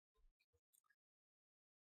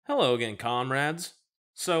Hello again, comrades.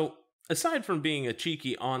 So, aside from being a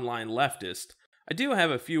cheeky online leftist, I do have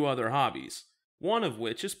a few other hobbies, one of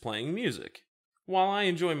which is playing music. While I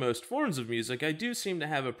enjoy most forms of music, I do seem to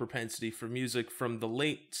have a propensity for music from the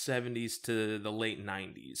late 70s to the late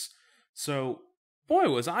 90s. So, boy,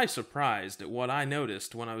 was I surprised at what I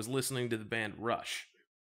noticed when I was listening to the band Rush.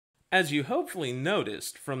 As you hopefully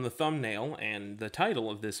noticed from the thumbnail and the title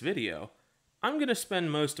of this video, I'm going to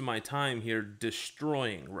spend most of my time here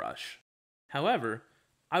destroying Rush. However,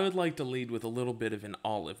 I would like to lead with a little bit of an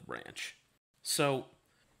olive branch. So,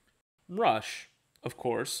 Rush, of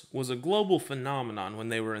course, was a global phenomenon when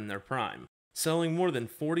they were in their prime, selling more than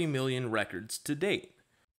 40 million records to date.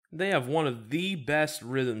 They have one of the best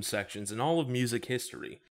rhythm sections in all of music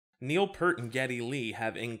history. Neil Peart and Geddy Lee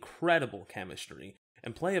have incredible chemistry,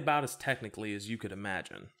 and play about as technically as you could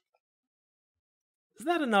imagine. Is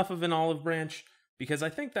that enough of an olive branch? Because I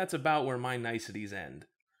think that's about where my niceties end.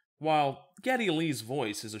 While Geddy Lee's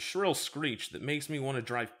voice is a shrill screech that makes me want to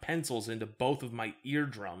drive pencils into both of my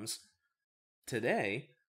eardrums, today,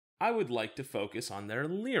 I would like to focus on their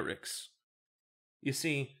lyrics. You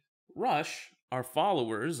see, Rush are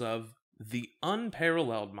followers of the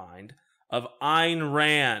unparalleled mind of Ayn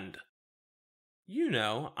Rand. You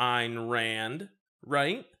know Ayn Rand,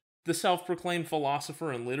 right? The self-proclaimed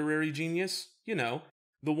philosopher and literary genius,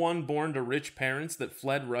 the one born to rich parents that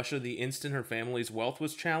fled Russia the instant her family's wealth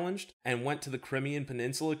was challenged, and went to the Crimean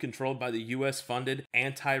Peninsula controlled by the US-funded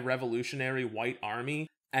anti-revolutionary White Army,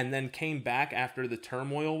 and then came back after the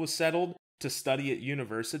turmoil was settled to study at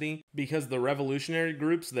university because the revolutionary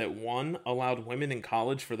groups that won allowed women in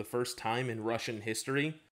college for the first time in Russian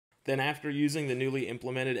history. Then after using the newly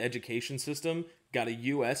implemented education system, got a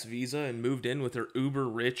US visa and moved in with her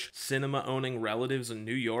uber-rich, cinema-owning relatives in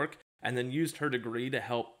New York, and then used her degree to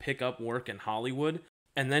help pick up work in Hollywood.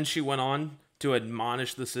 And then she went on to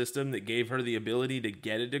admonish the system that gave her the ability to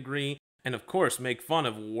get a degree, and of course make fun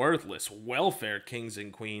of worthless welfare kings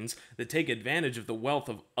and queens that take advantage of the wealth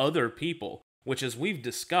of other people, which, as we've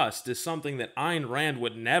discussed, is something that Ayn Rand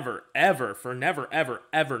would never, ever, for never, ever,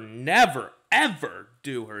 ever, never, ever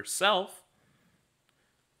do herself.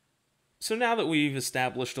 So now that we've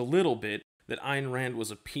established a little bit that Ayn Rand was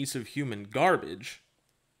a piece of human garbage,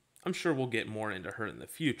 I'm sure we'll get more into her in the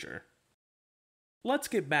future. Let's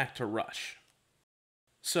get back to Rush.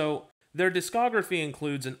 So, their discography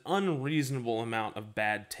includes an unreasonable amount of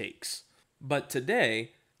bad takes. But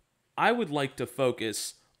today, I would like to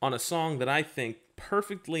focus on a song that I think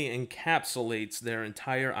perfectly encapsulates their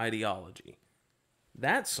entire ideology.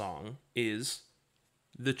 That song is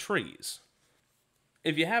The Trees.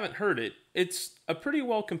 If you haven't heard it, it's a pretty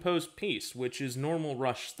well composed piece, which is normal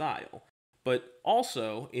Rush style. But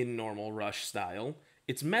also, in normal Rush style,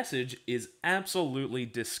 its message is absolutely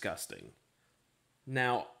disgusting.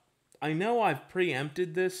 Now, I know I've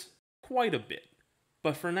preempted this quite a bit,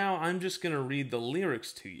 but for now I'm just going to read the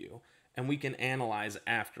lyrics to you, and we can analyze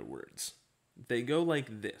afterwards. They go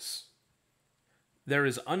like this. There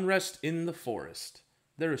is unrest in the forest.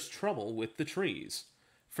 There is trouble with the trees.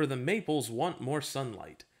 For the maples want more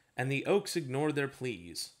sunlight, and the oaks ignore their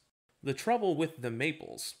pleas. The trouble with the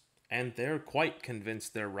maples, and they're quite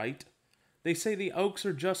convinced they're right. They say the oaks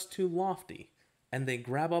are just too lofty, and they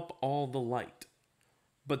grab up all the light.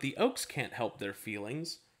 But the oaks can't help their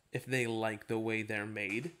feelings, if they like the way they're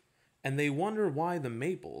made, and they wonder why the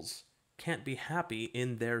maples can't be happy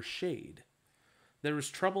in their shade. There is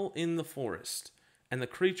trouble in the forest, and the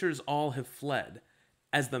creatures all have fled,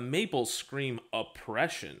 as the maples scream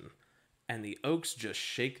oppression, and the oaks just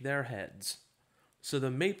shake their heads. So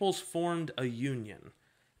the maples formed a union,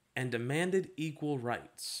 and demanded equal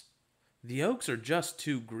rights. The oaks are just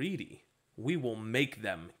too greedy. We will make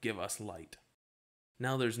them give us light.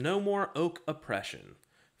 Now there's no more oak oppression,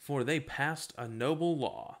 for they passed a noble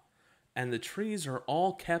law, and the trees are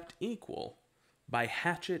all kept equal by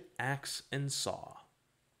hatchet, axe, and saw.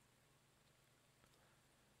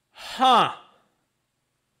 Huh!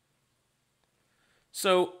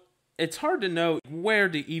 So, it's hard to know where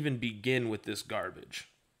to even begin with this garbage.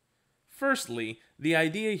 Firstly, the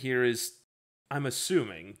idea here is, I'm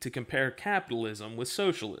assuming, to compare capitalism with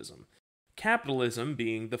socialism. Capitalism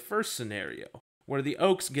being the first scenario, where the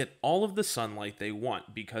oaks get all of the sunlight they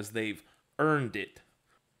want because they've earned it.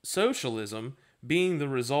 Socialism being the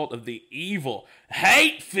result of the evil,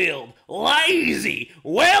 hate-filled, lazy,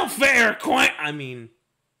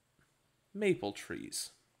 maple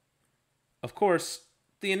trees. Of course,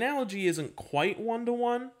 the analogy isn't quite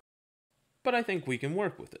one-to-one, but I think we can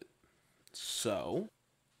work with it. So,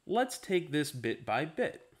 let's take this bit by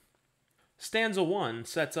bit. Stanza 1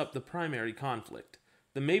 sets up the primary conflict.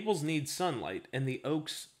 The maples need sunlight, and the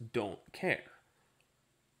oaks don't care.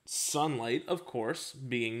 Sunlight, of course,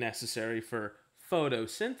 being necessary for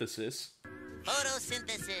photosynthesis,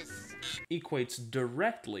 equates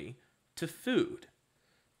directly to food.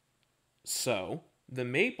 So, the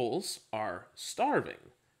maples are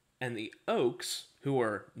starving, and the oaks, who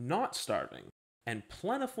are not starving and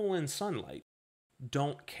plentiful in sunlight,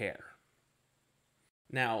 don't care.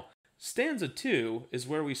 Now, stanza 2 is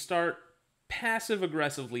where we start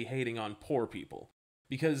passive-aggressively hating on poor people,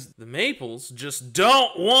 because the maples just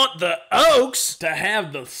don't want the oaks to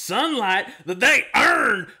have the sunlight that they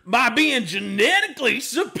earn by being genetically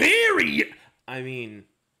superior. I mean,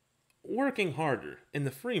 working harder in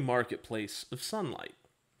the free marketplace of sunlight.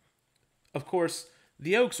 Of course,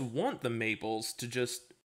 the oaks want the maples to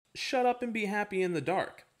just shut up and be happy in the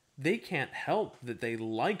dark. They can't help that they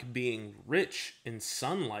like being rich in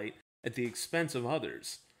sunlight at the expense of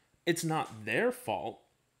others. It's not their fault.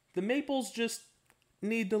 The maples just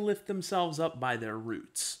need to lift themselves up by their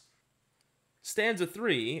roots. Stanza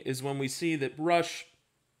 3 is when we see that Rush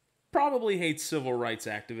probably hates civil rights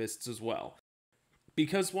activists as well.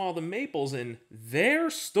 Because while the maples in their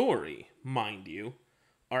story, mind you,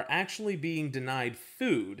 are actually being denied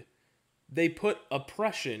food, they put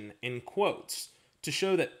oppression in quotes to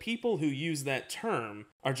show that people who use that term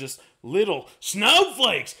are just little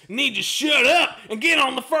snowflakes, need to shut up and get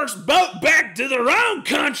on the first boat back to their own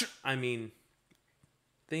country. I mean,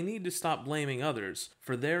 they need to stop blaming others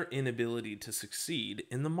for their inability to succeed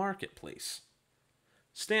in the marketplace.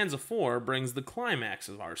 Stanza 4 brings the climax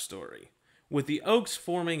of our story, with the Oaks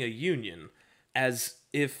forming a union, as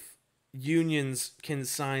if unions can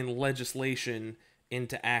sign legislation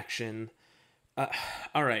into action.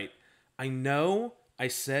 Alright, I know I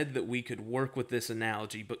said that we could work with this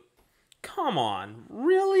analogy, but come on,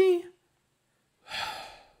 really?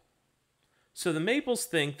 So the maples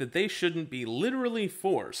think that they shouldn't be literally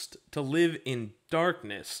forced to live in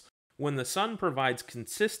darkness when the sun provides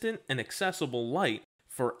consistent and accessible light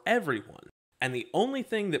for everyone, and the only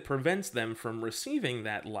thing that prevents them from receiving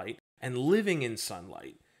that light and living in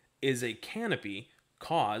sunlight is a canopy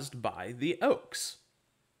caused by the oaks.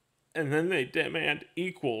 And then they demand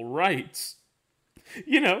equal rights.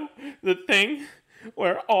 You know, the thing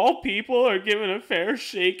where all people are given a fair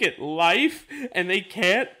shake at life and they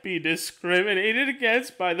can't be discriminated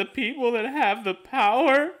against by the people that have the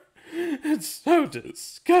power. It's so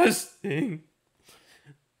disgusting.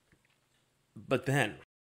 But then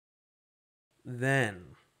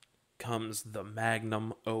comes the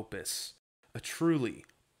magnum opus, a truly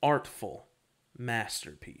artful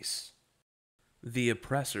masterpiece. The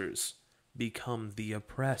oppressors become the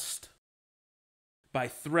oppressed. By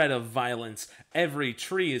threat of violence, every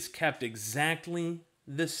tree is kept exactly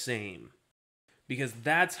the same. Because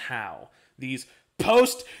that's how these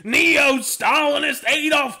post-neo-Stalinist,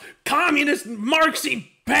 Adolf, communist, Marxist,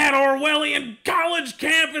 Pat Orwellian, college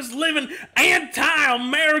campus living,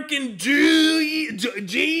 anti-American,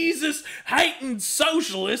 Jesus-hating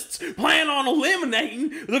socialists plan on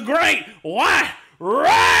eliminating the great white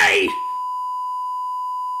race!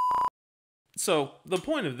 So, the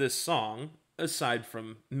point of this song, aside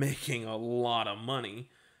from making a lot of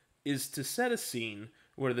money, is to set a scene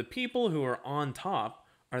where the people who are on top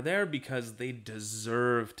are there because they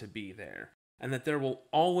deserve to be there, and that there will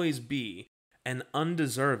always be an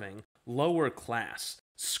undeserving lower class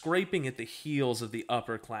scraping at the heels of the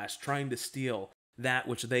upper class, trying to steal that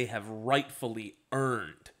which they have rightfully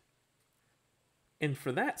earned. And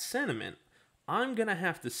for that sentiment, I'm gonna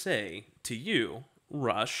have to say to you,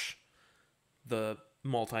 Rush, the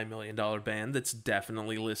multi-million-dollar band that's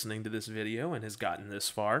definitely listening to this video and has gotten this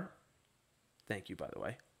far. Thank you, by the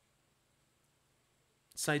way.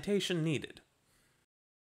 Citation needed.